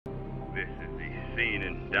This is the scene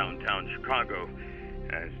in downtown Chicago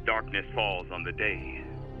as darkness falls on the day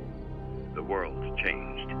the world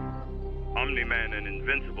changed. Omni-Man and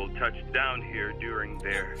Invincible touched down here during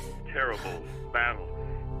their terrible battle.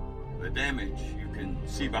 The damage you can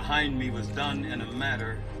see behind me was done in a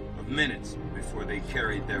matter of minutes before they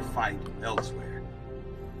carried their fight elsewhere.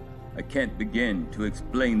 I can't begin to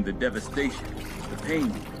explain the devastation, the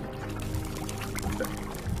pain,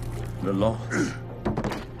 the loss.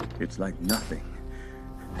 It's like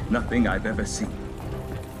nothing I've ever seen.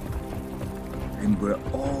 And we're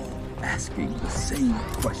all asking the same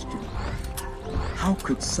question. How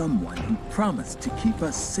could someone who promised to keep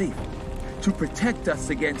us safe, to protect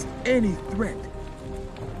us against any threat,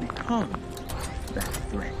 become that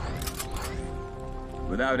threat?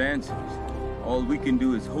 Without answers, all we can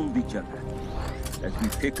do is hold each other as we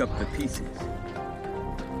pick up the pieces.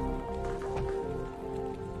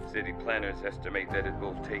 City planners estimate that it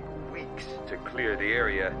will take weeks to clear the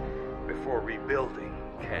area before rebuilding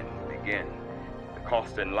can begin. The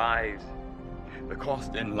cost in lives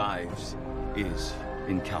is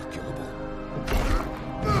incalculable.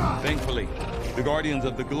 Thankfully, the Guardians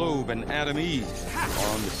of the Globe and Adam Eve are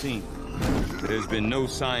on the scene. There's been no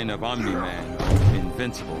sign of Omni-Man or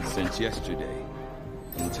Invincible since yesterday.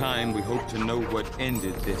 In time, we hope to know what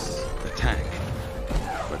ended this attack.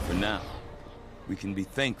 But for now, we can be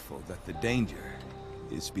thankful that the danger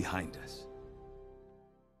is behind us.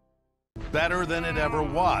 Better than it ever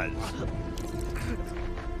was.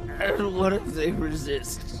 And what if they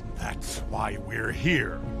resist? That's why we're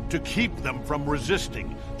here. To keep them from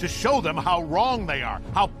resisting. To show them how wrong they are.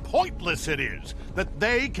 How pointless it is. That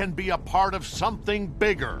they can be a part of something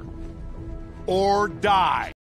bigger. Or die.